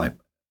bootstraps." I'm like,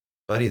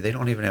 "Buddy, they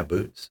don't even have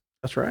boots."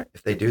 That's right.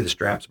 If they do, the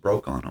straps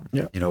broke on them.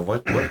 Yeah.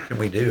 What can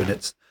we do?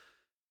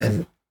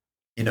 And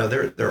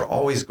there are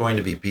always going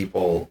to be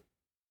people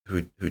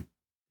who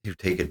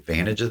take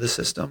advantage of the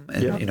system,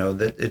 and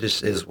that it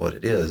just is what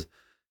it is.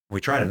 We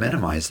try to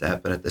minimize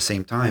that, but at the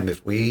same time,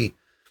 if we,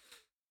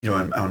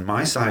 on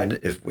my side,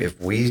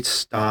 if we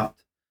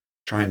stopped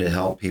trying to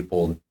help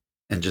people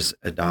and just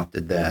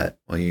adopted that,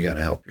 well, you got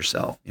to help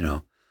yourself,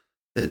 no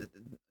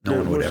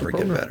one would ever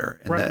get better.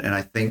 And right. And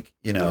I think,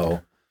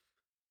 I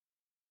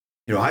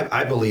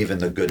believe in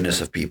the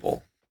goodness of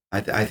people.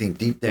 I think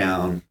deep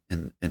down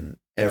in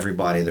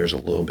everybody, there's a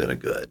little bit of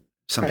good.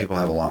 Some Right. people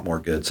have a lot more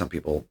good. Some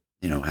people,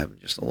 have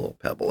just a little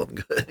pebble of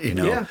good,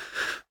 Yeah.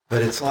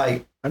 but it's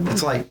like, I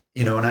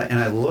know. and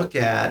I look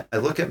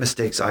at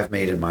mistakes I've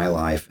made in my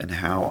life and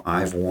how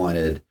I've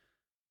wanted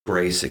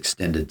grace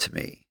extended to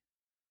me.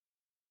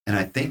 And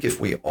I think if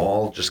we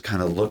all just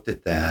kind of looked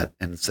at that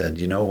and said,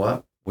 you know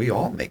what, we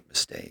all make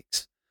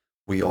mistakes.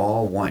 We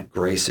all want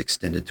grace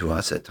extended to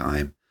us at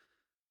time.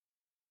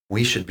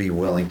 We should be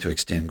willing to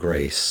extend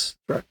grace.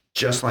 Right.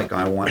 Just like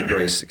I want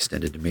grace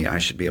extended to me, I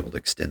should be able to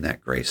extend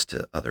that grace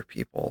to other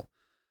people.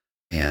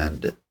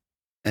 And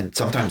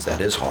sometimes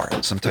that is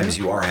hard. Sometimes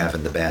you are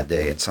having the bad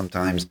day, and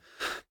sometimes,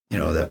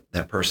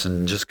 that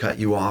person just cut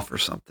you off or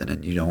something,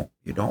 and you don't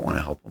want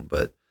to help them.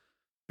 But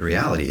the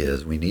reality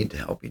is, we need to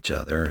help each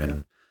other.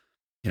 And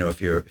if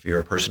you're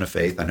a person of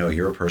faith, I know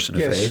you're a person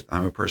of Yes. faith.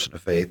 I'm a person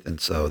of faith, and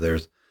so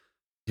there's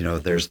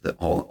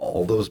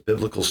all those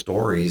biblical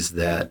stories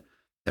that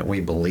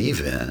we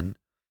believe in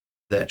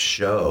that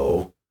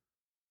show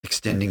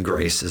extending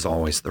grace is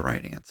always the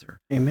right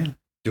answer. Amen.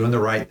 Doing the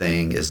right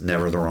thing is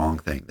never the wrong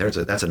thing.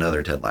 That's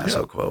another Ted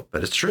Lasso quote,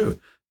 but it's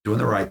true. Doing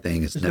the right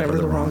thing is never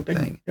the wrong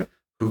thing. Yep.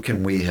 Who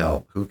can we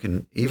help? Who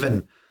can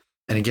even,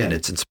 and again,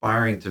 it's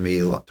inspiring to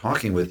me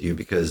talking with you,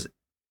 because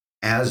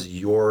as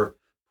you're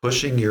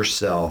pushing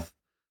yourself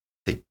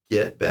to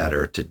get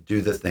better, to do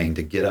the thing,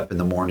 to get up in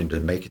the morning, to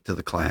make it to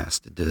the class,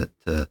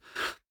 to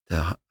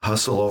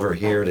hustle over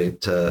here,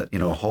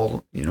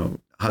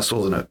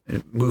 hustle in a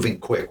moving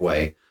quick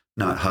way,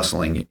 not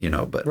hustling,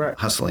 but Right.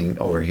 hustling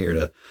over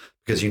here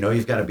because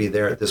you've got to be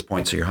there at this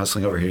point. So you're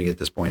hustling over here to get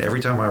this point.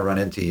 Every time I run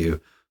into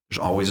you, there's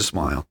always a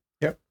smile.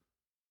 Yep.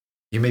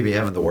 You may be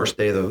having the worst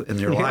day in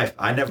your life.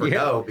 I never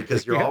know,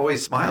 because you're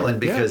always smiling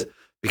because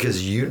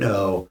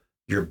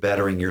you're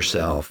bettering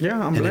yourself. Yeah,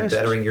 I'm and blessed. in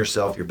bettering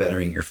yourself, you're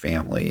bettering your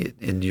family,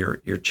 and you're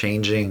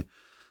changing.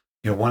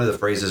 One of the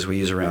phrases we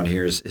use around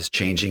here is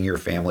changing your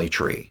family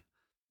tree.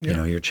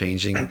 Yeah. You're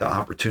changing the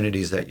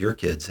opportunities that your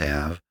kids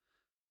have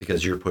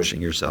because you're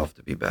pushing yourself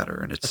to be better.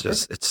 And it's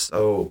it's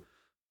so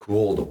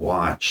cool to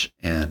watch.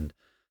 And,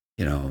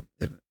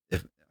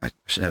 if I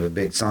should have a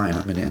big sign,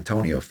 I'm an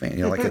Antonio fan,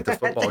 like at the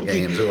football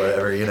games or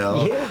whatever,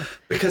 Yeah.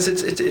 because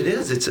it's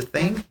a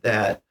thing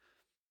that,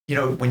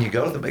 when you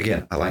go to them,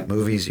 again, I like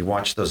movies, you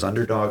watch those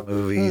underdog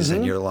movies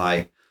and you're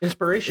like,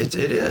 inspiration.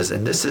 it is.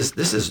 And this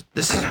is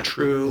a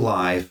true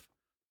life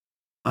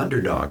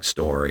underdog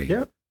story.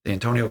 Yep. The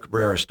Antonio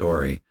Cabrera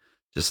story,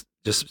 just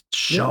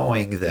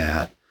showing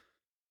that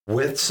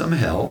with some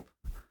help,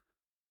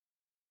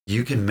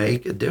 you can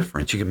make a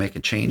difference. You can make a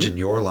change in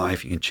your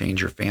life. You can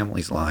change your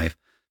family's life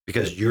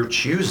because you're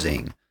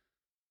choosing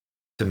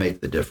to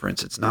make the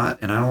difference. It's not,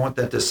 and I don't want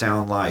that to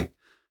sound like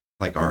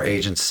our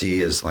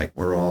agency is like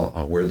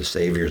we're the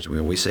saviors.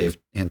 We saved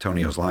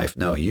Antonio's life.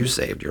 No, you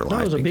saved your life.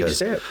 That was a big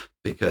step.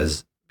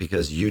 Because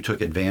you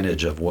took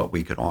advantage of what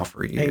we could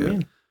offer you.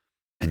 Amen.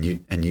 And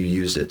you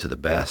used it to the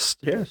best.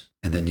 Yes.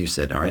 And then you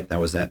said, all right, that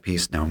was that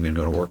piece. Now I'm going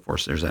to go to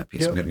workforce. There's that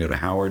piece. Yep. I'm going to go to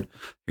Howard.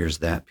 Here's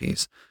that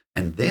piece.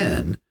 And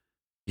then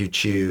you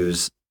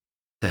choose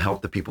to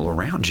help the people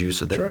around you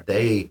so that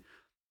they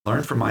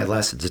learn from my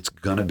lessons. It's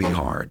going to be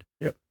hard.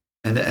 Yep.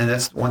 And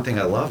that's one thing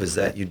I love, is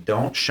that you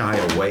don't shy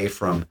away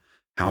from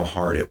how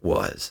hard it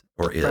was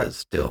or is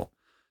still.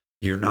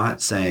 You're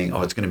not saying,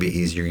 oh, it's going to be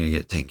easy, you're going to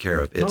get taken care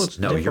of. It's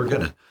going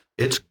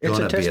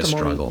to be a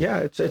struggle. Yeah,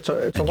 it's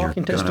a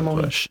walking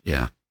testimony. Push.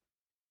 Yeah.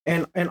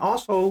 And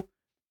also,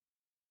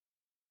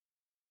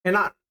 and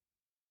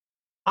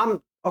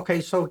I'm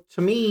okay. So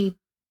to me,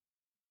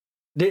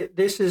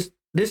 this is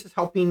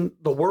helping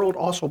the world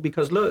also,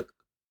 because look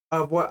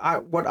of what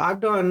I've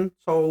done.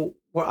 So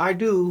what I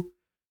do,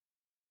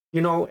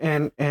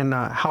 and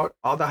how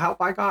all the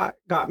help I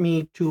got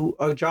me to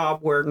a job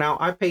where now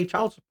I pay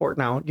child support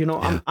now.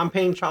 I'm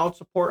paying child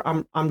support.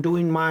 I'm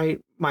doing my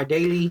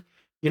daily.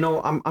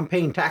 I'm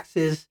paying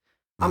taxes.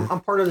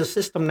 I'm part of the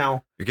system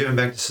now. You're giving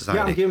back to society.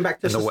 Yeah, I'm giving back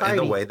to society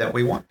in the way that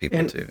we want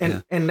people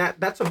to. And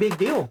that's a big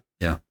deal.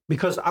 Yeah.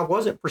 Because I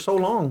wasn't for so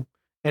long,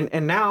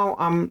 and now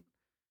I'm.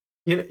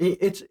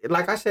 It's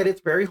like I said,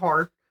 it's very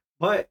hard,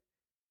 but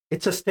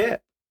it's a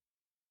step,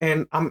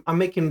 and I'm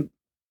making,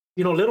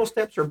 little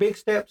steps or big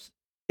steps.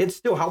 It's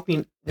still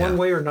helping one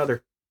way or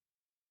another.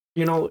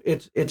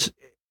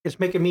 It's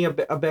making me a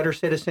better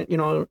citizen.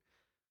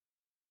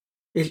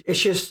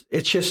 It's just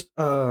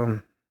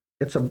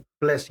it's a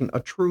blessing, a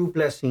true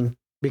blessing,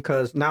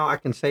 because now I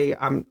can say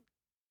I'm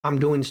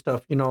doing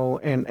stuff,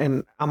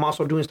 and I'm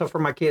also doing stuff for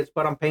my kids,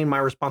 but I'm paying my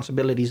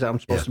responsibilities that I'm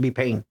supposed to be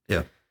paying.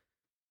 Yeah.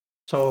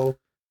 So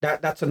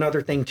that's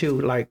another thing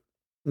too. Like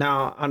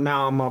now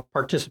I'm a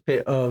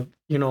participant of,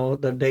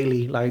 the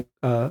daily, like,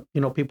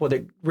 people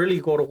that really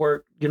go to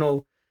work,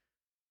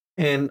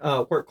 and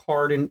work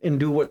hard and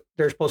do what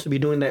they're supposed to be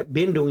doing, that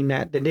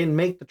didn't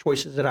make the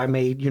choices that I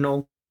made,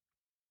 that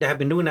have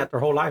been doing that their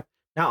whole life.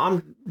 Now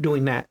I'm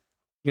doing that,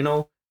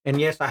 and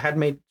yes, I had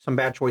made some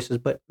bad choices,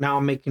 but now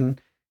I'm making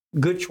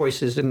good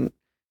choices. And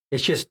it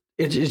just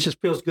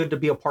feels good to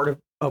be a part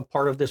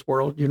of this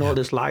world,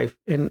 this life,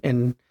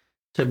 and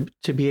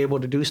to be able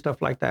to do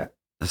stuff like that.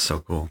 That's so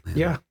cool, man.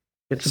 Yeah.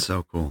 It's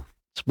so cool.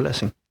 It's a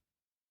blessing.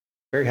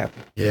 Very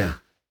happy. Yeah.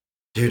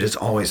 Dude, it's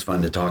always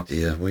fun to talk to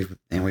you. We've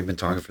been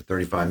talking for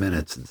 35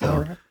 minutes. And All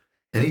so right.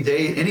 any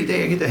day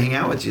I get to hang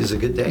out with you is a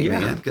good day, Yeah.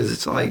 man. Because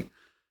it's like,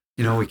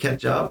 we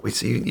catch up, we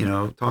see,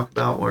 talk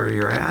about where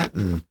you're at.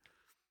 And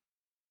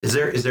is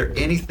there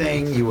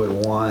anything you would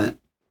want,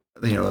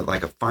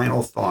 like a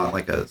final thought,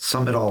 like a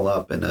sum it all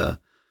up in a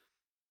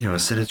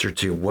sentence or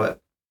two?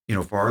 What,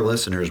 for our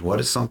listeners,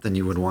 what is something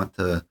you would want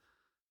to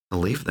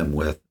leave them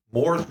with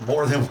more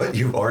than what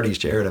you've already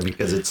shared? I mean,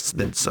 because it's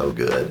been so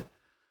good.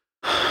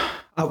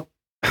 Uh,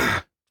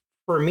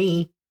 for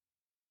me,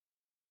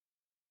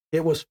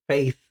 it was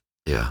faith.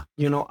 Yeah.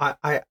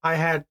 I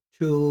had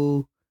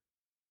to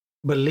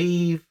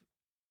believe,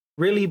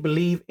 really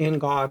believe in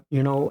God,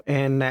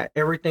 and that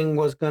everything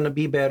was going to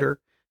be better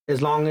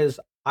as long as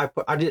I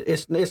did.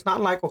 It's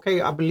not like,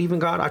 okay, I believe in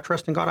God, I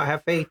trust in God, I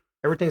have faith,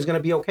 everything's going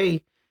to be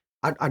okay.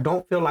 I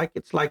don't feel like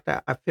it's like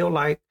that. I feel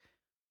like,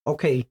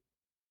 okay,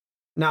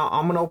 now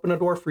I'm going to open a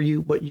door for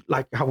you, but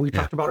like how we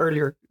talked about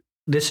earlier,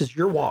 this is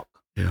your walk.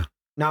 Yeah.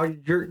 Now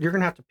you're going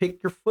to have to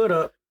pick your foot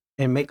up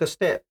and make a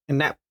step, and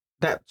that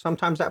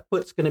sometimes that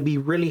foot's going to be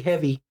really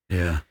heavy.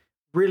 Yeah.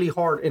 Really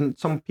hard, and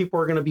some people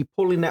are going to be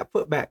pulling that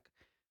foot back,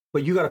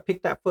 but you got to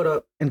pick that foot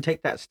up and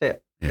take that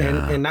step.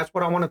 Yeah. And that's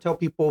what I want to tell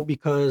people,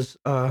 because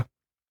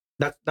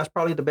that's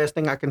probably the best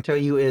thing I can tell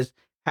you is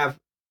have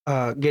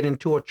get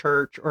into a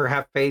church or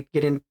have faith,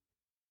 get into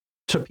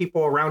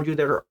people around you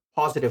that are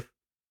positive,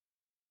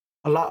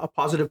 a lot of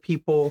positive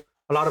people,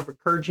 a lot of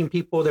encouraging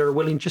people that are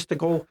willing just to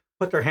go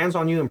put their hands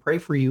on you and pray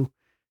for you.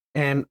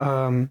 And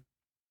I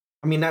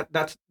mean,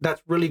 that's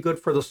really good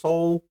for the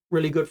soul,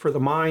 really good for the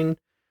mind,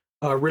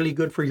 really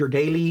good for your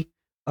daily,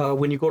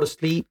 when you go to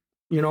sleep,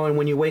 and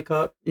when you wake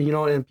up,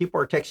 and people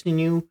are texting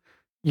you,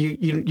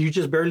 you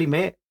just barely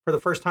met for the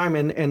first time,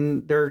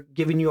 and they're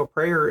giving you a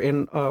prayer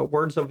and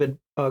words of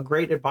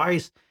great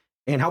advice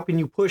and helping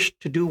you push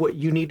to do what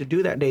you need to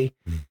do that day,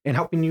 and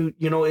helping you,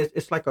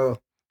 it's like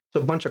it's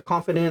a bunch of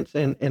confidence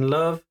and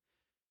love.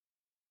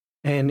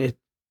 And it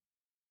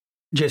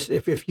just,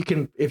 if you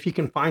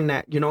can find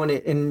that,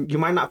 and you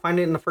might not find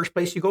it in the first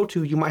place you go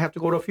to, you might have to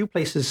go to a few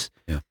places.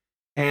 Yeah.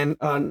 And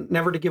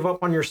never to give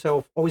up on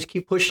yourself, always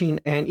keep pushing.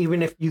 And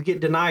even if you get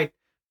denied,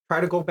 try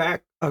to go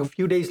back a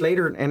few days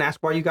later and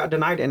ask why you got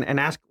denied, and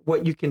ask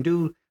what you can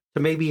do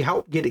to maybe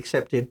help get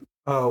accepted.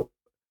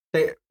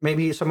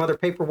 Maybe some other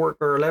paperwork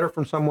or a letter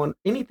from someone,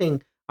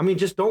 anything. I mean,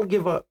 just don't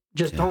give up.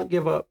 Just don't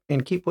give up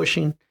and keep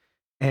pushing.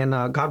 And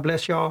God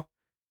bless y'all.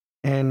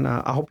 And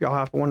I hope y'all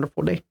have a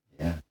wonderful day.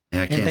 Yeah.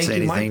 I can't say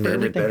anything to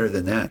end it better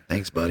than that.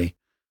 Thanks, buddy.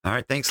 All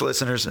right. Thanks,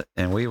 listeners.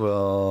 And we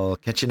will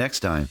catch you next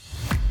time.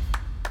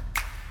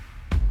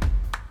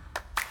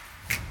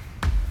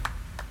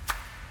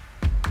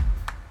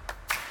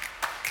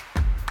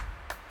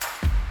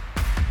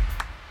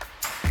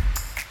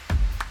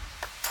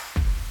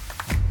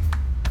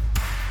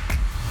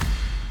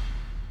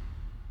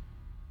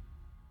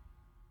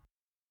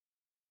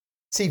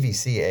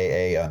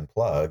 CVCAA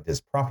Unplugged is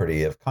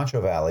property of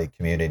Concho Valley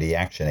Community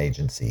Action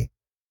Agency.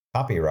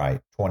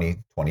 Copyright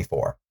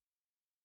 2024.